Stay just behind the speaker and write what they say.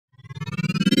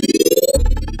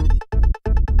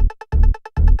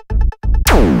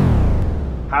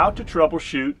how to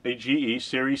troubleshoot a GE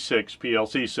Series 6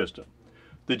 PLC system.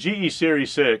 The GE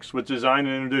Series 6 was designed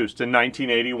and introduced in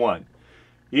 1981.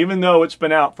 Even though it's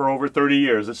been out for over 30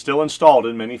 years, it's still installed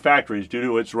in many factories due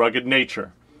to its rugged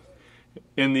nature.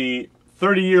 In the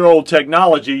 30-year-old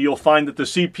technology, you'll find that the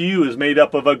CPU is made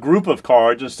up of a group of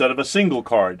cards instead of a single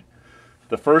card.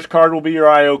 The first card will be your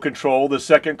I/O control, the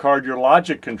second card your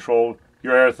logic control,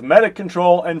 your arithmetic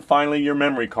control, and finally your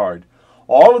memory card.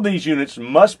 All of these units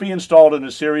must be installed in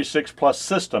a Series 6 Plus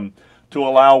system to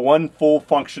allow one full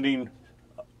functioning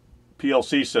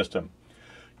PLC system.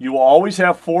 You will always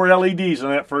have 4 LEDs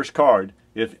on that first card.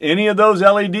 If any of those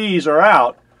LEDs are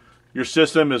out, your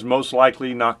system is most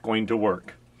likely not going to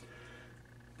work.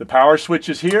 The power switch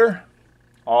is here,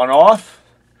 on off,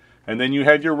 and then you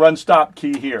have your run stop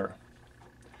key here.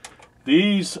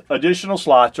 These additional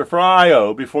slots are for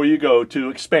I/O before you go to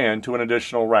expand to an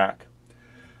additional rack.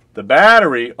 The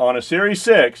battery on a Series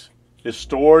 6 is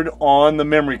stored on the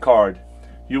memory card.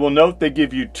 You will note they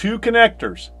give you 2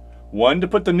 connectors, one to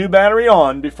put the new battery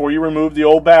on before you remove the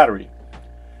old battery.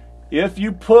 If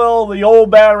you pull the old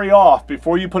battery off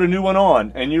before you put a new one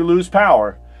on and you lose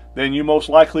power, then you most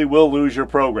likely will lose your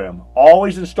program.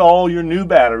 Always install your new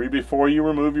battery before you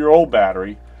remove your old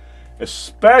battery,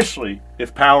 especially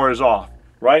if power is off.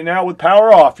 Right now, with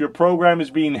power off, your program is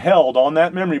being held on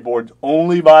that memory board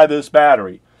only by this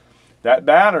battery. That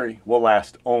battery will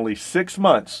last only 6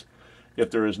 months if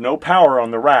there is no power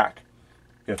on the rack.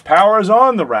 If power is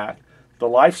on the rack, the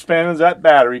lifespan of that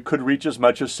battery could reach as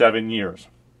much as 7 years.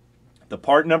 The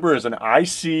part number is an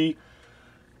IC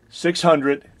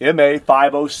 600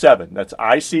 MA507. That's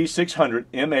IC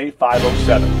 600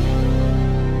 MA507.